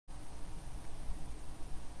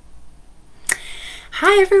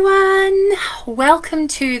Hi everyone, welcome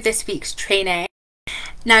to this week's training.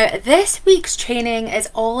 Now this week's training is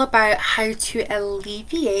all about how to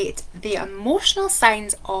alleviate the emotional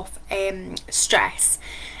signs of stress.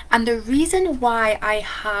 And the reason why I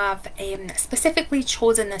have specifically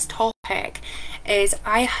chosen this topic is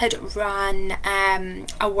I had run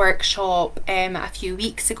a workshop a few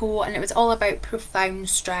weeks ago, and it was all about profound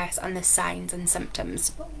stress and the signs and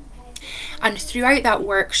symptoms. And throughout that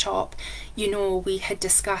workshop, you know, we had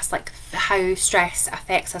discussed like how stress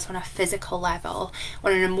affects us on a physical level,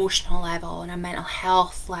 on an emotional level, on a mental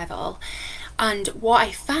health level. And what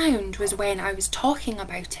I found was when I was talking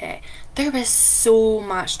about it, there was so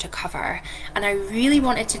much to cover, and I really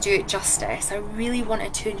wanted to do it justice. I really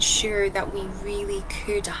wanted to ensure that we really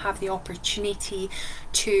could have the opportunity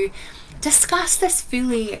to discuss this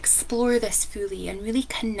fully, explore this fully, and really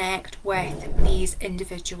connect with these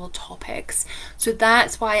individual topics. So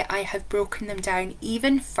that's why I have broken them down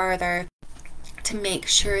even further, to make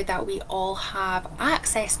sure that we all have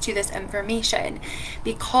access to this information,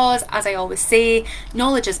 because as I always say,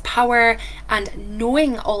 knowledge is power, and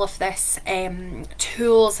knowing all of this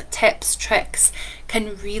tools, tips, tricks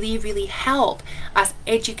can really help us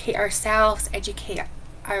educate ourselves, educate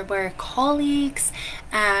our colleagues,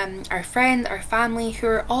 our friends, our family who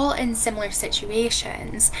are all in similar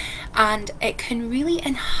situations, and it can really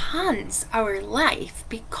enhance our life.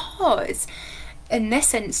 Because in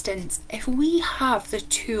this instance, if we have the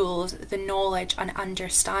tools, the knowledge and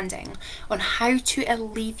understanding on how to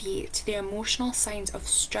alleviate the emotional signs of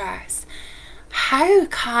stress, how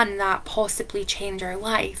can that possibly change our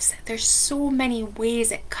lives? There's so many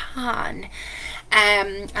ways it can,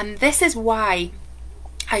 and this is why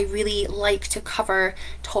I really like to cover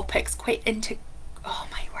topics quite into, oh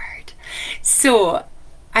my word. So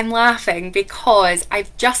I'm laughing because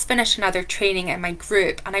I've just finished another training in my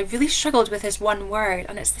group, and I really struggled with this one word,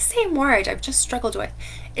 and it's the same word I've just struggled with.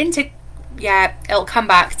 Yeah, it'll come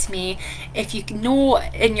back to me. If you know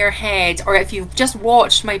in your head, or if you've just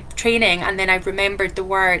watched my training and then I've remembered the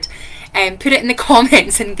word, put it in the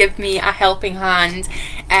comments and give me a helping hand.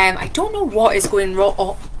 I don't know what is going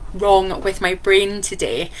wrong with my brain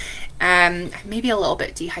today. Maybe a little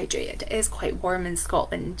bit dehydrated. It is quite warm in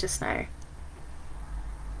Scotland just now.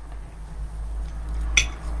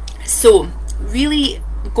 So really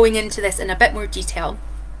going into this in a bit more detail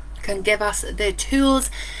can give us the tools,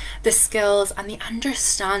 the skills and the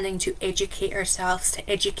understanding to educate ourselves, to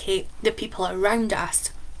educate the people around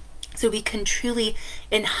us, so we can truly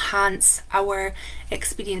enhance our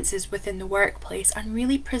experiences within the workplace and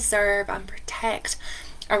really preserve and protect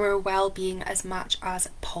our well-being as much as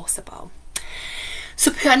possible.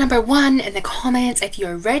 So put a number 1 in the comments if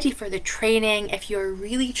you're ready for the training, if you're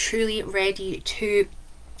really truly ready to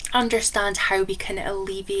understand how we can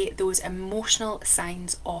alleviate those emotional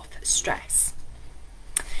signs of stress.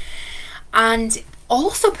 And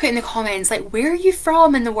also put in the comments, like, where are you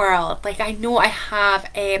from in the world? Like, I know I have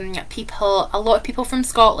a lot of people from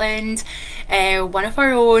Scotland, one of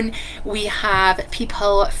our own. We have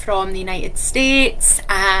people from the United States.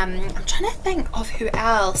 I'm trying to think of who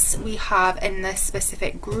else we have in this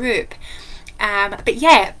specific group. But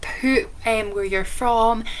yeah, put where you're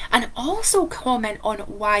from, and also comment on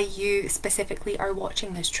why you specifically are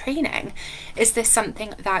watching this training. Is this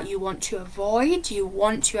something that you want to avoid? Do you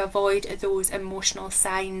want to avoid those emotional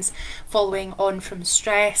signs following on from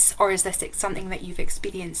stress, or is this something that you've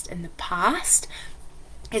experienced in the past?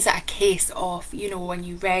 Is it a case of, you know, when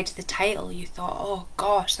you read the title you thought, oh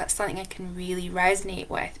gosh, that's something I can really resonate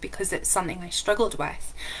with because it's something I struggled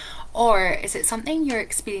with? Or is it something you're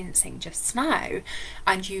experiencing just now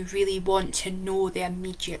and you really want to know the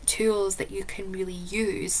immediate tools that you can really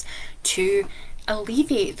use to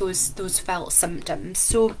alleviate those felt symptoms?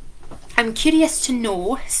 So I'm curious to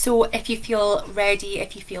know. So if you feel ready,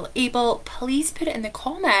 if you feel able, please put it in the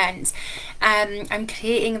comments. I'm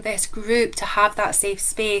creating this group to have that safe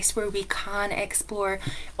space where we can explore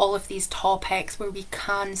all of these topics, where we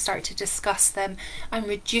can start to discuss them and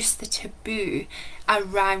reduce the taboo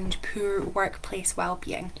around poor workplace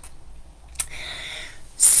well-being.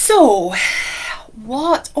 So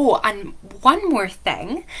and one more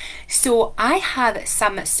thing. So I have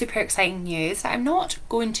some super exciting news that I'm not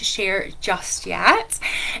going to share just yet,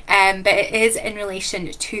 but it is in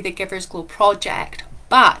relation to the Givers Glow project.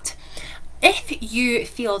 But if you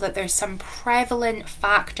feel that there's some prevalent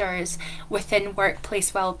factors within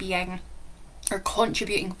workplace well-being, or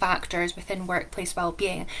contributing factors within workplace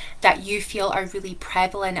well-being that you feel are really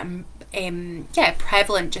prevalent and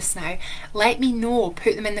prevalent just now, let me know.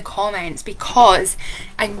 Put them in the comments, because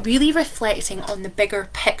I'm really reflecting on the bigger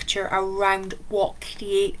picture around what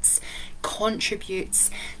creates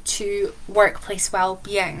contributes to workplace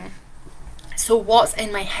well-being. So what's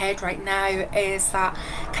in my head right now is that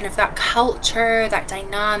kind of that culture, that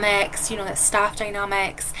dynamics, you know, that staff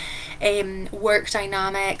dynamics, work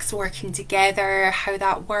dynamics, working together, how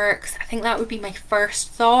that works. I think that would be my first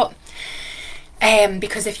thought.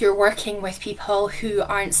 Because if you're working with people who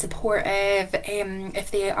aren't supportive,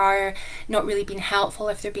 if they are not really being helpful,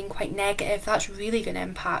 if they're being quite negative, that's really going to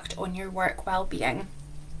impact on your work well-being.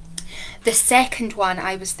 The second one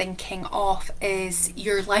I was thinking of is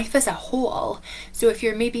your life as a whole. So if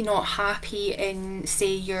you're maybe not happy in,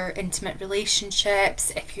 say, your intimate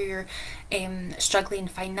relationships, if you're struggling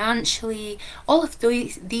financially, all of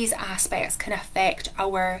these aspects can affect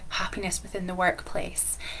our happiness within the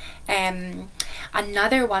workplace.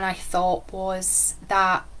 Another one I thought was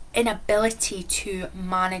that inability to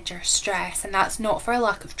manage your stress, and that's not for a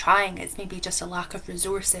lack of trying, it's maybe just a lack of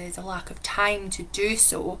resources, a lack of time to do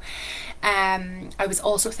so. I was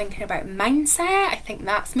also thinking about mindset. I think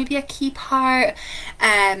that's maybe a key part.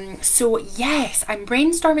 So yes, I'm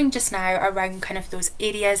brainstorming just now around kind of those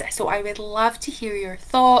areas, so I would love to hear your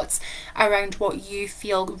thoughts around what you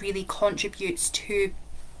feel really contributes to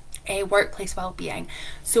workplace well-being.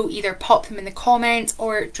 So either pop them in the comments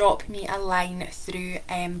or drop me a line through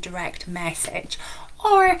direct message,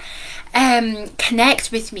 or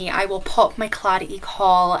connect with me. I will pop my clarity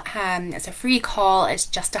call. It's a free call. It's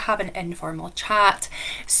just to have an informal chat.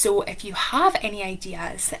 So if you have any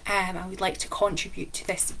ideas and would like to contribute to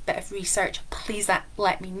this bit of research, please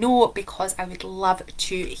let me know, because I would love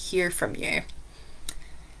to hear from you.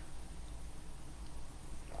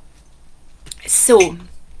 So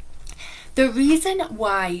the reason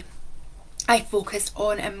why I focused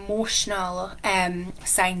on emotional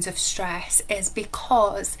signs of stress is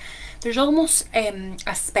because there's almost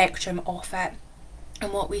a spectrum of it.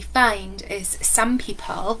 And what we find is some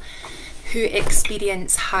people who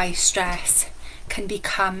experience high stress can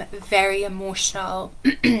become very emotional.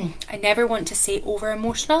 I never want to say over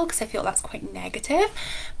emotional because I feel that's quite negative,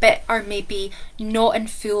 but are maybe not in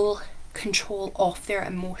full control of their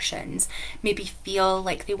emotions, maybe feel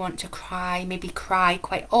like they want to cry, maybe cry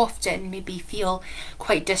quite often, maybe feel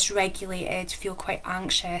quite dysregulated, feel quite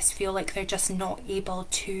anxious, feel like they're just not able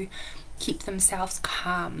to keep themselves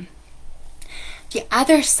calm. The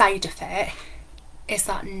other side of it is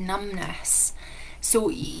that numbness. So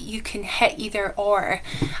you can hit either or,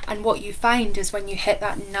 and what you find is when you hit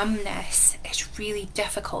that numbness, it's really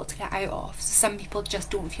difficult to get out of. So some people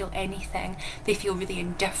just don't feel anything. They feel really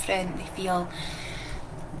indifferent. They feel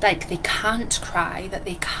like they can't cry, that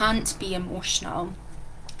they can't be emotional.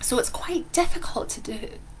 So it's quite difficult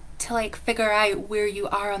to like figure out where you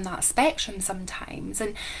are on that spectrum sometimes.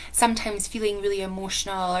 And sometimes feeling really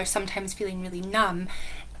emotional or sometimes feeling really numb,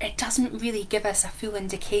 it doesn't really give us a full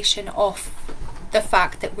indication of the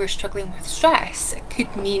fact that we're struggling with stress. It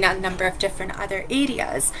could mean a number of different other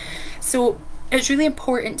areas. So it's really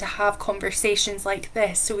important to have conversations like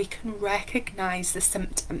this so we can recognize the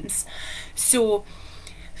symptoms. So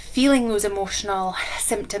feeling those emotional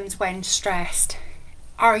symptoms when stressed.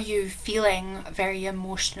 Are you feeling very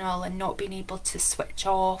emotional and not being able to switch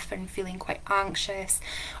off and feeling quite anxious?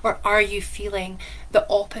 Or are you feeling the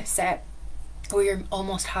opposite, where you're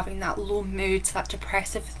almost having that low mood, that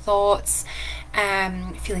depressive thoughts,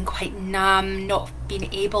 feeling quite numb, not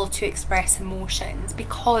being able to express emotions?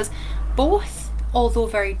 Because both, although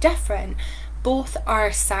very different, both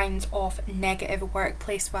are signs of negative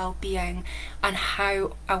workplace well-being and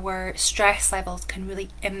how our stress levels can really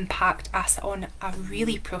impact us on a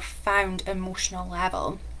really profound emotional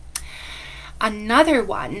level. Another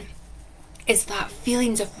one is that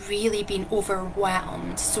feelings of really being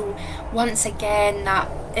overwhelmed. So once again, that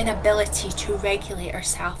inability to regulate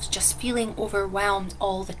ourselves, just feeling overwhelmed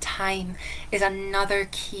all the time, is another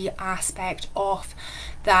key aspect of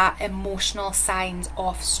that emotional signs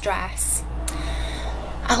of stress.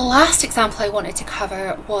 A last example I wanted to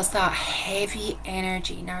cover was that heavy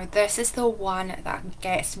energy. Now this is the one that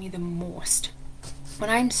gets me the most. When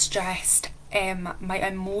I'm stressed, my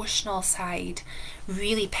emotional side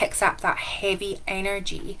really picks up that heavy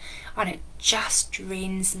energy and it just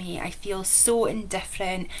drains me. I feel so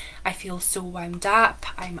indifferent, I feel so wound up,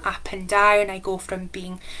 I'm up and down. I go from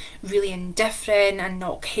being really indifferent and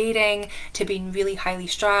not caring to being really highly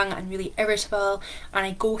strung and really irritable, and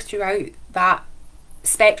I go throughout that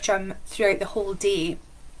spectrum throughout the whole day.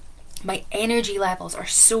 My energy levels are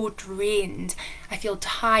so drained. I feel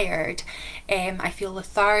tired, I feel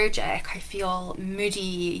lethargic, I feel moody,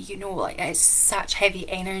 you know, like it's such heavy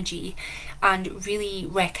energy. And really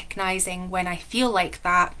recognizing when I feel like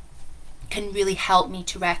that can really help me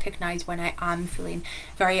to recognize when I am feeling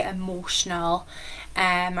very emotional,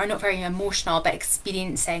 or not very emotional, but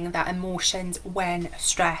experiencing that emotions when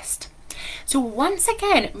stressed. So once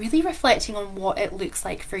again, really reflecting on what it looks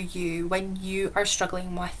like for you when you are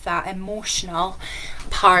struggling with that emotional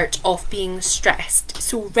part of being stressed.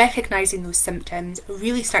 So recognizing those symptoms,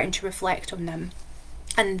 really starting to reflect on them,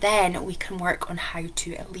 and then we can work on how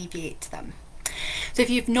to alleviate them. So if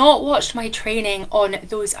you've not watched my training on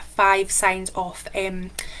those 5 signs of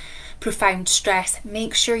profound stress,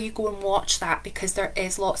 make sure you go and watch that, because there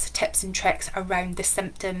is lots of tips and tricks around the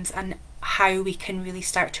symptoms and how we can really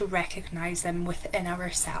start to recognize them within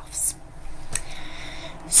ourselves.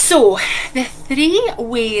 So the 3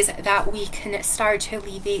 ways that we can start to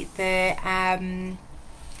alleviate the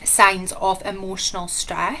signs of emotional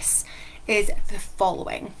stress is the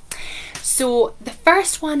following. So the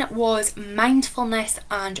first one was mindfulness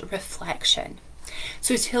and reflection.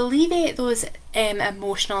 So to alleviate those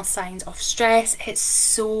emotional signs of stress, it's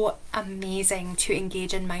so amazing to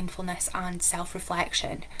engage in mindfulness and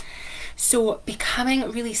self-reflection. So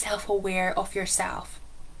becoming really self-aware of yourself,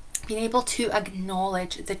 being able to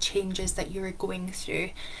acknowledge the changes that you're going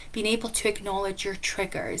through, being able to acknowledge your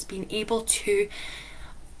triggers, being able to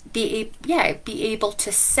be able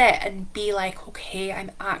to sit and be like, okay, I'm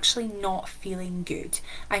actually not feeling good,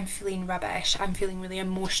 I'm feeling rubbish, I'm feeling really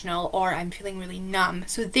emotional, or I'm feeling really numb,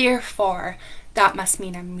 so therefore that must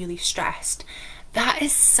mean I'm really stressed. That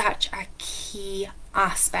is such a key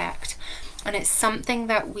aspect, and it's something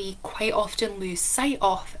that we quite often lose sight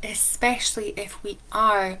of, especially if we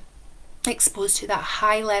are exposed to that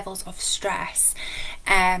high levels of stress.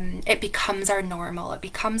 It becomes our normal, it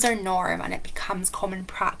becomes our norm, and it becomes common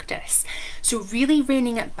practice. So really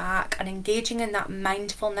reining it back and engaging in that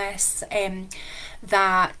mindfulness,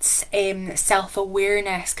 that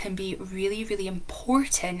self-awareness can be really, really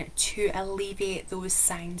important to alleviate those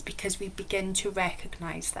signs, because we begin to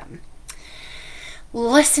recognize them.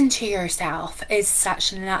 Listen to yourself is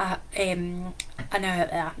such I'll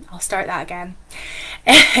start that again.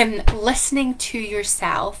 Listening to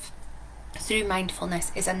yourself through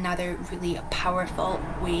mindfulness is another really powerful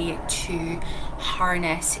way to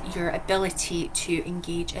harness your ability to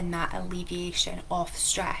engage in that alleviation of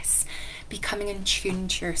stress, becoming in tune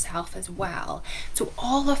to yourself as well. So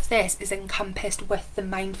all of this is encompassed with the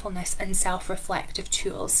mindfulness and self-reflective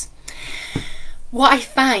tools. What I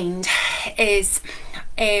find is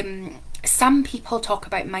some people talk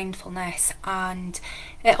about mindfulness and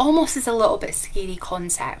it almost is a little bit scary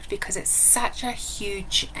concept, because it's such a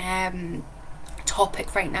huge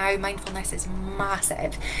topic right now. Mindfulness is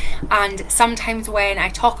massive, and sometimes when I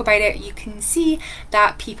talk about it, you can see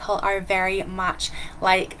that people are very much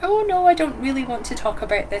like, oh no, I don't really want to talk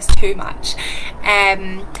about this too much.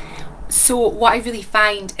 So what I really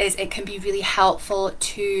find is it can be really helpful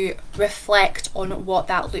to reflect on what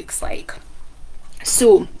that looks like.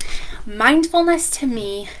 So mindfulness to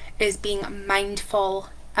me is being mindful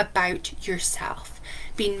about yourself,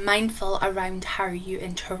 being mindful around how you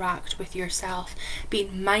interact with yourself,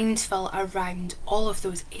 being mindful around all of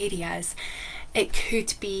those areas. It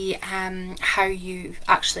could be how you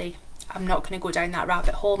actually, I'm not going to go down that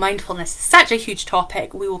rabbit hole. Mindfulness is such a huge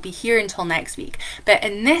topic. We will be here until next week. But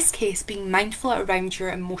in this case, being mindful around your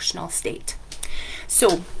emotional state.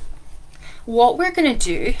 So what we're going to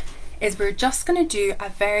do is we're just going to do a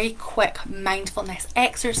very quick mindfulness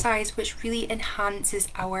exercise, which really enhances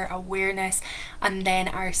our awareness and then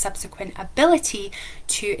our subsequent ability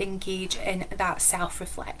to engage in that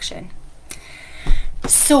self-reflection.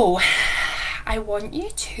 So I want you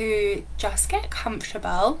to just get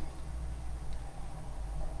comfortable.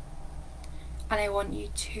 And I want you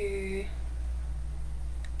to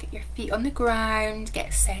get your feet on the ground,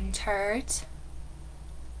 get centered.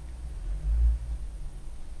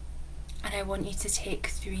 And I want you to take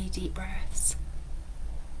 3 deep breaths.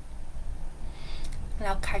 And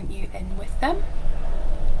I'll count you in with them.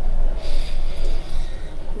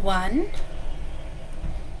 1.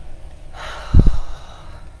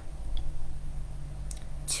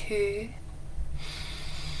 2.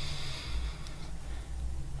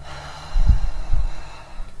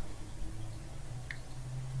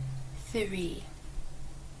 3.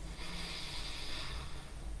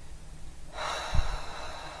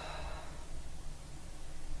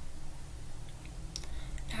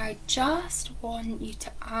 Now I just want you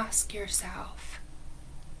to ask yourself,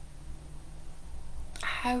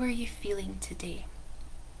 how are you feeling today?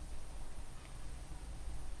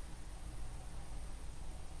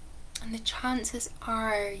 And the chances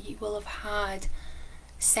are you will have had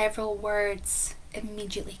several words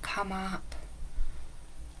immediately come up.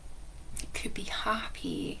 It could be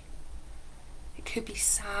happy, It could be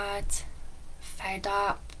sad, fed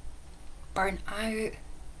up, burnt out,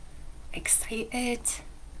 excited.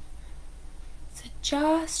 So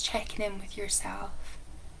just checking in with yourself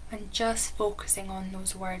and just focusing on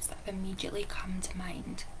those words that have immediately come to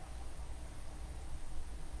mind.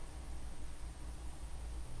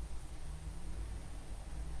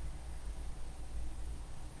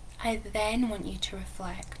 I then want you to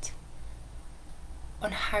reflect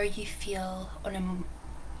on how you feel on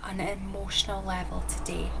an emotional level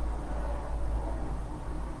today.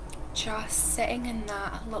 Just sitting in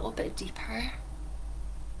that a little bit deeper.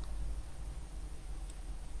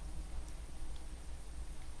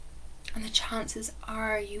 And the chances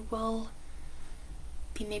are you will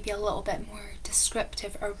be maybe a little bit more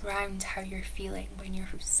descriptive around how you're feeling when you're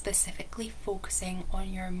specifically focusing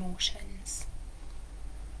on your emotions.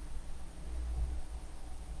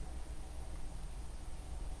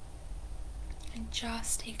 And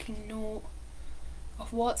just taking note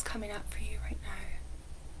of what's coming up for you right now.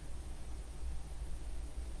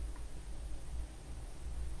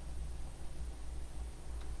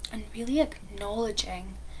 And really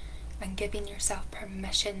acknowledging and giving yourself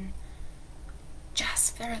permission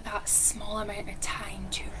just for that small amount of time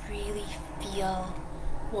to really feel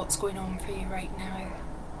what's going on for you right now.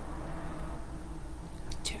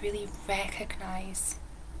 To really recognize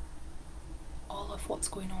all of what's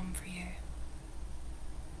going on for you.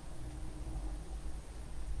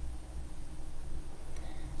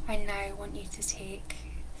 I now want you to take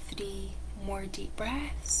 3 more deep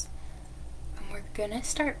breaths, and we're gonna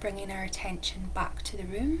start bringing our attention back to the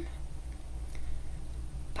room,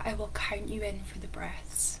 but I will count you in for the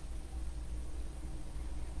breaths.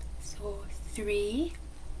 So 3,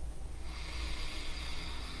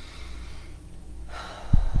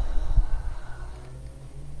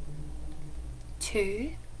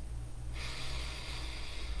 2,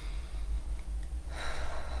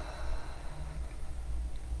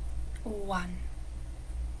 1.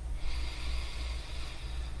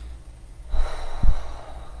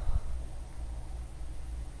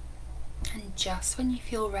 And just when you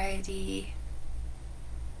feel ready,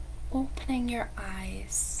 opening your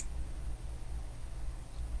eyes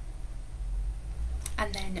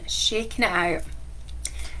and then shaking it out.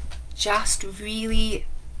 Just really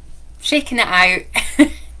shaking it out.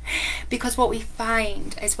 Because what we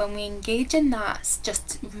find is when we engage in that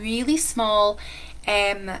just really small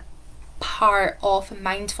part of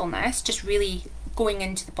mindfulness, just really going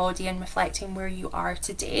into the body and reflecting where you are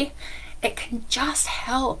today, it can just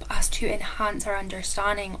help us to enhance our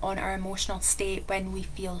understanding on our emotional state when we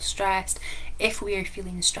feel stressed, if we are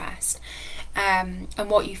feeling stressed. And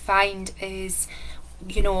what you find is,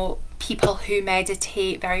 you know, people who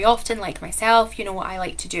meditate very often, like myself, you know, I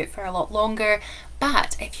like to do it for a lot longer,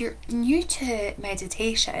 but if you're new to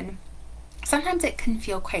meditation, sometimes it can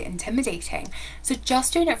feel quite intimidating. So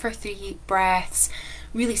just doing it for 3 breaths,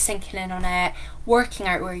 really sinking in on it, working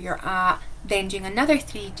out where you're at, then doing another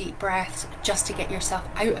 3 deep breaths just to get yourself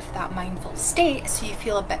out of that mindful state so you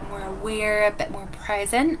feel a bit more aware, a bit more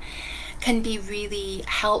present, can be really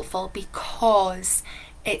helpful because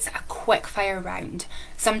it's a quick fire round.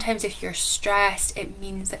 Sometimes if you're stressed, it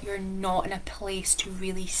means that you're not in a place to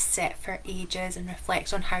really sit for ages and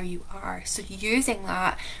reflect on how you are. So using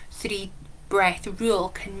that 3 breath rule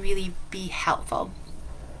can really be helpful.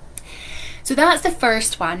 So that's the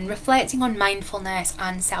first one, reflecting on mindfulness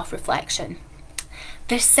and self-reflection.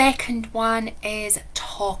 The second one is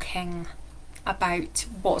talking about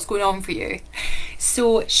what's going on for you.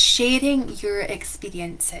 So sharing your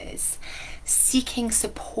experiences, seeking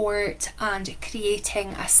support and creating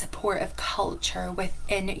a supportive culture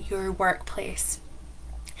within your workplace.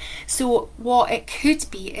 So what it could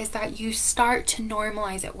be is that you start to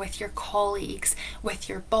normalize it with your colleagues, with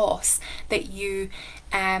your boss, that you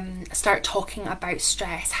start talking about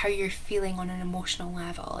stress, how you're feeling on an emotional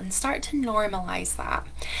level, and start to normalize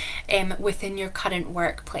that within your current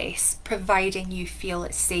workplace, providing you feel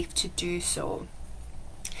it's safe to do so.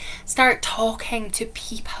 Start talking to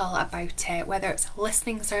people about it, whether it's a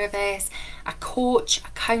listening service, a coach, a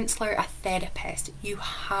counsellor, a therapist. You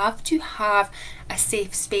have to have a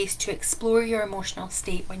safe space to explore your emotional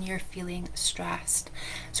state when you're feeling stressed.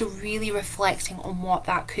 So really reflecting on what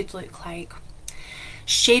that could look like.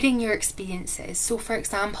 Sharing your experiences. So for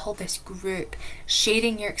example, this group,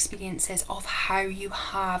 sharing your experiences of how you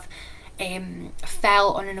have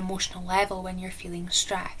felt on an emotional level when you're feeling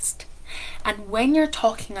stressed. And when you're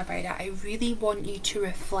talking about it, I really want you to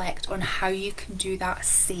reflect on how you can do that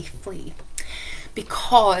safely.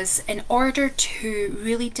 because in order to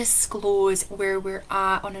really disclose where we're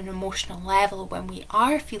at on an emotional level when we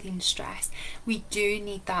are feeling stressed, we do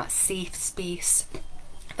need that safe space,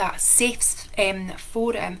 that safe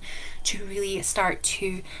forum to really start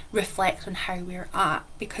to reflect on how we're at,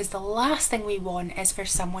 because the last thing we want is for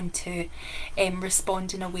someone to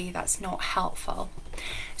respond in a way that's not helpful.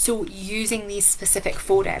 So using these specific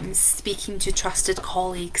forums, speaking to trusted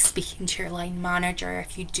colleagues, speaking to your line manager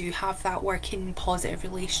if you do have that working positive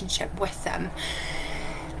relationship with them,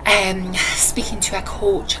 speaking to a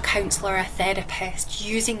coach, a counsellor, a therapist,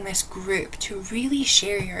 using this group to really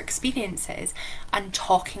share your experiences and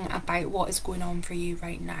talking about what is going on for you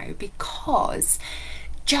right now, because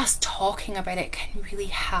just talking about it can really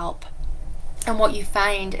help. And what you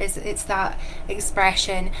find is it's that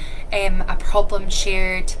expression, a problem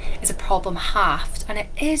shared is a problem halved, and it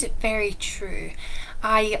is very true.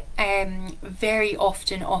 I very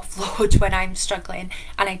often offload when I'm struggling,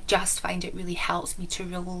 and I just find it really helps me to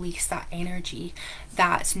release that energy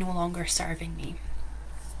that's no longer serving me.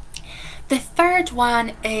 The third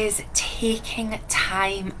one is taking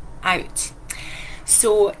time out.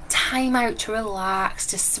 So time out to relax,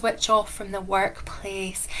 to switch off from the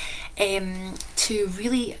workplace, to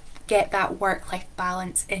really get that work-life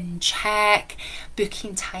balance in check,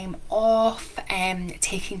 booking time off,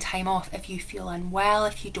 taking time off if you feel unwell,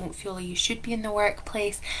 if you don't feel you should be in the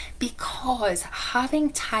workplace, because having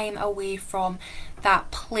time away from that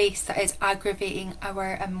place that is aggravating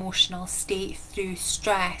our emotional state through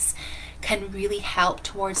stress can really help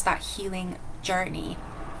towards that healing journey.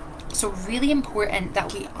 So really important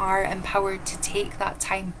that we are empowered to take that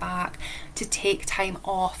time back, to take time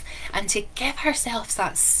off, and to give ourselves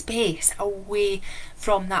that space away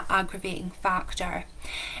from that aggravating factor.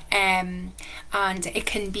 And it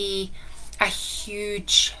can be a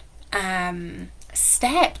huge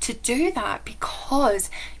step to do that, because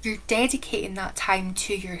you're dedicating that time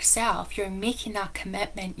to yourself, you're making that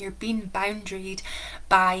commitment, you're being boundaried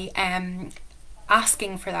by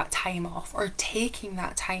asking for that time off or taking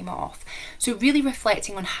that time off. So really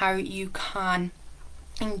reflecting on how you can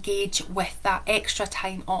engage with that extra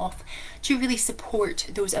time off to really support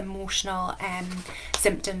those emotional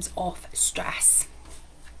symptoms of stress.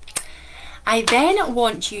 I then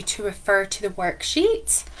want you to refer to the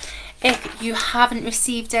worksheet. If you haven't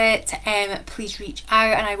received it, please reach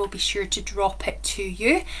out and I will be sure to drop it to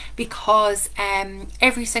you, because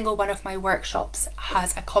every single one of my workshops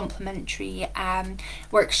has a complimentary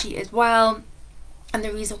worksheet as well. And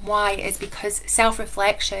the reason why is because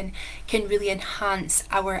self-reflection can really enhance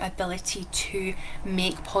our ability to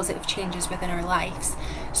make positive changes within our lives.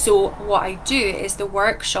 So what I do is the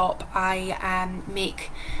workshop I make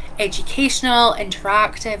educational,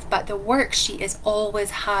 interactive, but the worksheet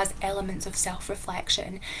always has elements of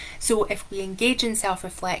self-reflection. So if we engage in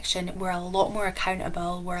self-reflection, we're a lot more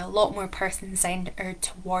accountable, we're a lot more person-centered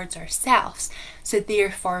towards ourselves. So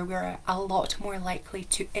therefore we're a lot more likely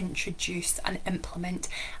to introduce and implement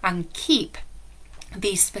and keep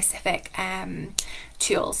these specific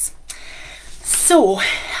tools. So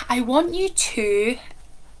I want you to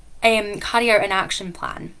carry out an action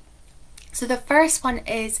plan. So the first one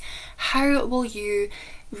is, how will you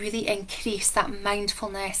really increase that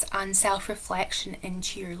mindfulness and self-reflection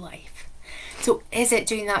into your life? So is it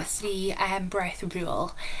doing that 3 breath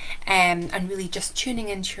rule and really just tuning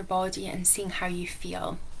into your body and seeing how you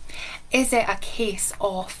feel? Is it a case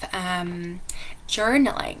of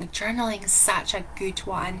journaling? Journaling is such a good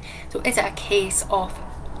one. So is it a case of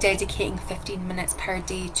dedicating 15 minutes per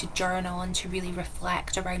day to journal and to really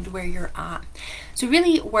reflect around where you're at? So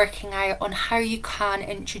really working out on how you can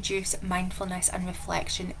introduce mindfulness and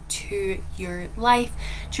reflection to your life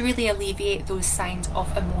to really alleviate those signs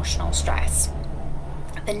of emotional stress.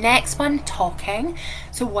 The next one, talking.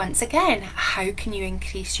 So once again, how can you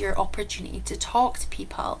increase your opportunity to talk to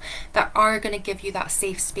people that are going to give you that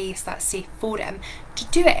safe space, that safe forum to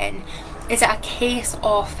do it in? Is it a case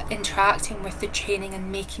of interacting with the training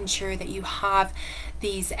and making sure that you have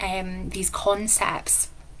these concepts,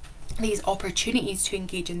 these opportunities to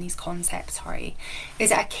engage in these concepts, sorry?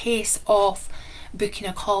 Is it a case of booking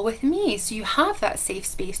a call with me so you have that safe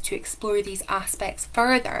space to explore these aspects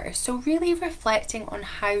further? So really reflecting on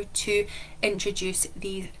how to introduce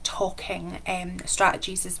these talking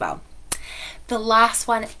strategies as well. The last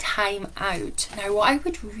one, time out. Now what I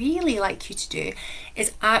would really like you to do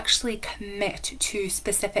is actually commit to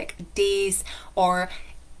specific days or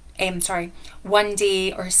one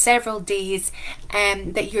day or several days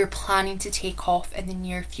that you're planning to take off in the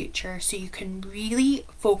near future, so you can really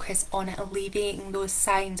focus on alleviating those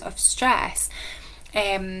signs of stress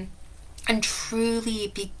and and truly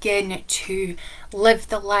begin to live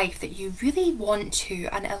the life that you really want to,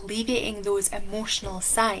 and alleviating those emotional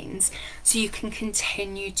signs so you can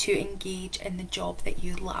continue to engage in the job that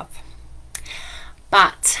you love.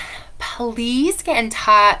 But please get in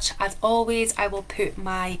touch. As always, I will put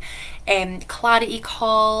my clarity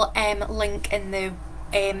call link in the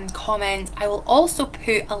comments. I will also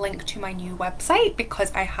put a link to my new website because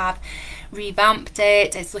I have revamped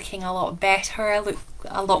it. It's looking a lot better. I look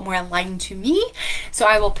a lot more aligned to me, so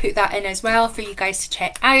I will put that in as well for you guys to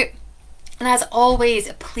check out. And as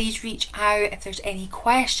always, please reach out if there's any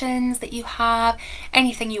questions that you have,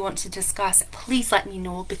 anything you want to discuss, please let me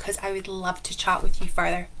know because I would love to chat with you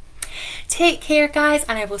further. Take care guys,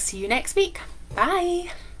 and I will see you next week. Bye.